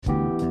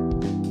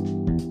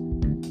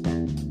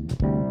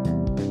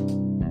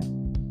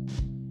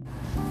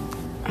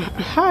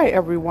Hi,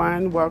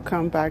 everyone.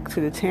 Welcome back to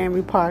the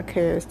Tammy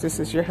Podcast. This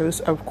is your host,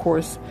 of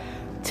course,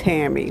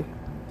 Tammy.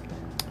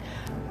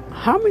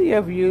 How many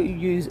of you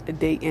use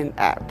dating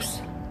apps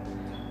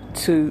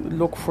to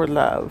look for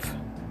love?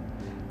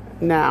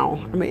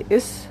 Now,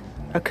 it's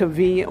a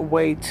convenient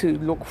way to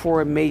look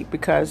for a mate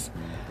because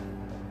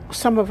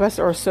some of us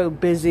are so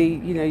busy.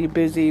 You're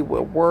busy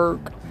with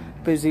work,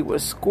 busy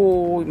with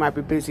school, you might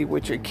be busy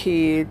with your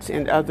kids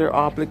and other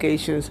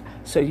obligations,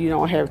 so you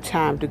don't have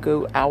time to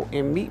go out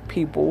and meet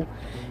people.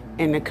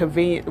 And a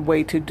convenient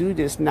way to do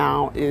this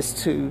now is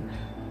to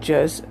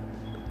just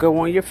go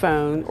on your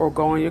phone or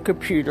go on your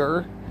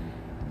computer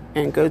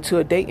and go to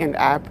a dating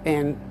app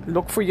and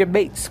look for your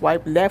mate.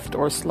 Swipe left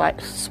or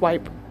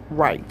swipe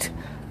right.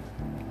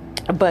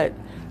 But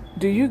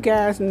do you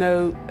guys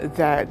know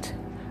that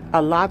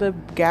a lot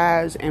of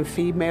guys and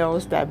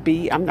females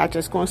I'm not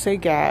just going to say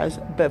guys,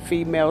 but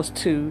females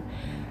too,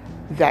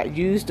 that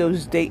use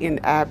those dating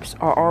apps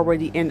are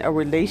already in a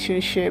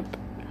relationship?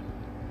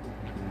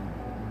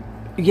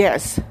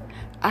 Yes,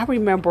 I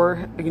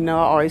remember, I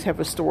always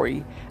have a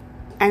story,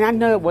 and I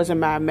know it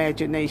wasn't my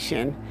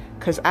imagination,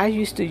 because I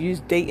used to use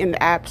dating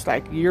apps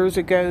like years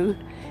ago,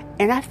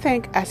 and I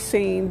think I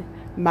seen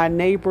my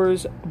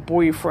neighbor's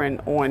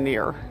boyfriend on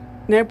there.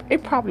 Now,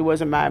 it probably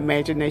wasn't my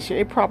imagination.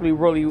 It probably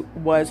really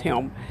was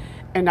him.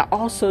 And I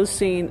also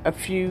seen a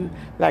few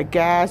like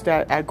guys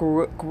that I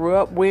grew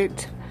up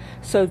with.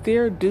 So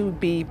there do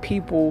be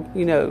people,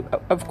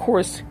 of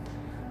course,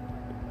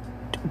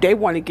 they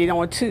want to get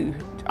on too.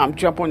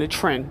 Jump on the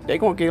trend. They're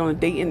going to get on the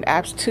dating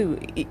apps too,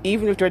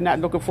 even if they're not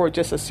looking for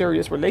just a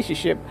serious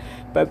relationship.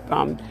 But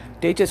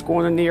they just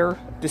going in there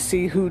to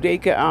see who they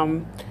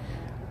can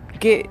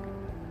get.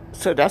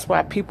 So that's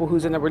why people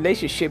who's in a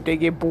relationship, they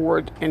get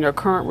bored in their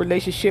current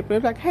relationship.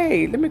 And they're like,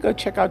 hey, let me go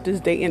check out this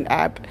dating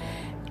app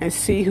and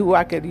see who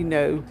I could,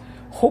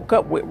 hook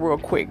up with real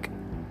quick.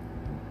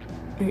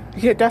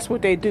 Yeah, that's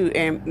what they do.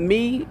 And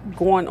me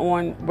going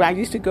on, when I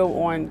used to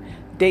go on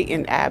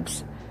dating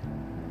apps,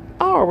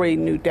 I already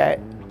knew that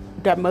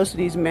most of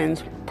these men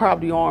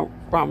probably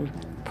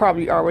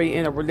already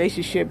in a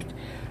relationship.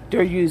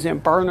 They're using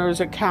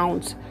burners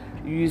accounts,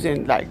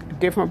 using like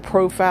different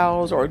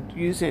profiles, or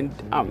using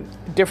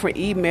different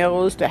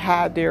emails to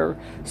hide their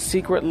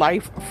secret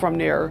life from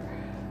their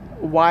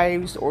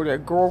wives or their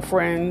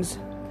girlfriends.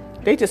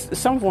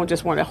 Some of them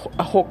just want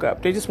a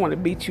hookup. They just want to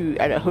meet you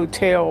at a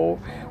hotel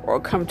or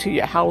come to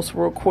your house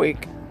real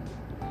quick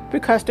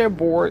because they're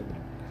bored.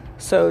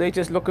 So they're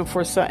just looking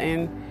for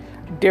something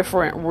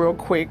different real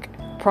quick.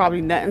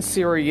 Probably nothing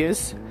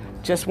serious.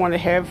 Just want to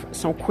have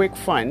some quick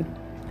fun.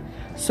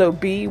 So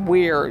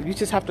beware. You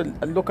just have to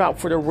look out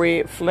for the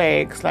red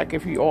flags. Like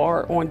if you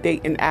are on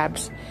dating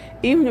apps,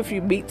 even if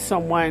you meet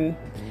someone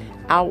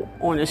out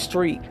on the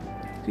street,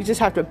 you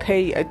just have to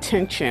pay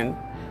attention.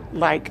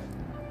 Like,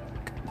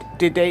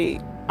 do they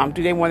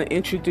want to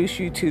introduce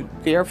you to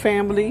their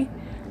family?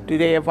 Do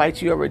they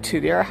invite you over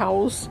to their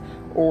house,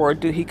 or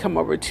do he come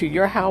over to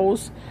your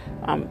house?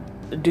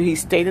 Do he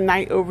stay the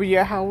night over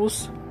your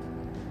house?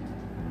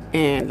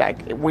 And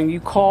like when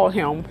you call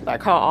him,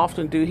 like how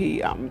often do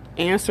he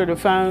answer the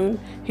phone?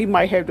 He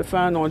might have the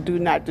phone on do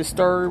not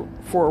disturb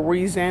for a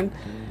reason.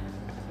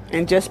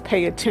 And just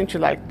pay attention,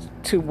 like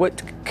to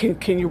what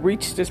can you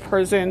reach this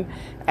person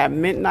at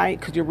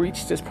midnight? Could you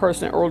reach this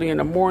person early in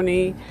the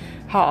morning?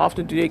 How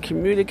often do they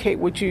communicate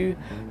with you?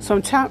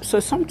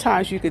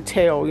 Sometimes you could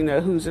tell,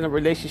 who's in a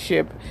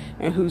relationship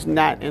and who's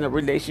not in a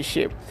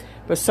relationship.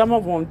 But some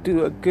of them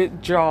do a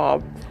good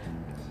job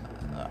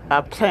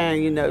of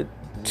playing,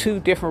 two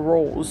different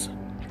roles.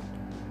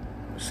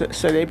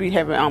 So they be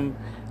having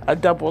a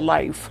double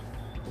life.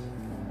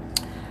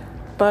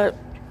 But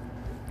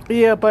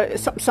yeah, but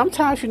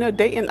sometimes,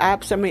 dating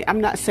apps,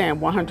 I'm not saying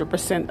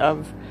 100%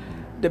 of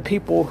the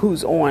people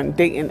who's on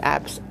dating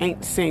apps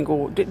ain't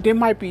single. There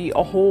might be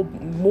a whole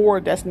more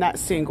that's not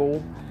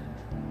single.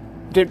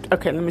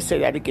 Okay, let me say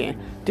that again.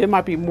 There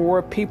might be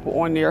more people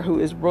on there who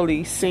is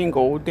really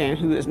single than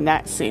who is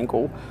not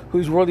single,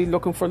 who's really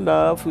looking for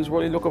love, who's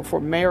really looking for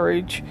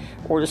marriage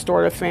or to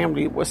start a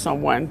family with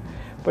someone.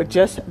 But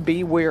just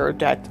beware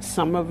that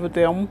some of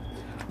them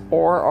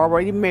are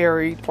already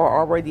married or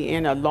already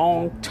in a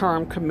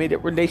long-term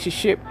committed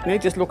relationship, and they're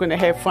just looking to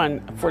have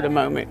fun for the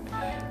moment.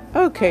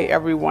 Okay,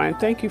 everyone.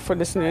 Thank you for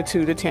listening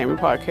to the Tammy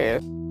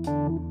Podcast.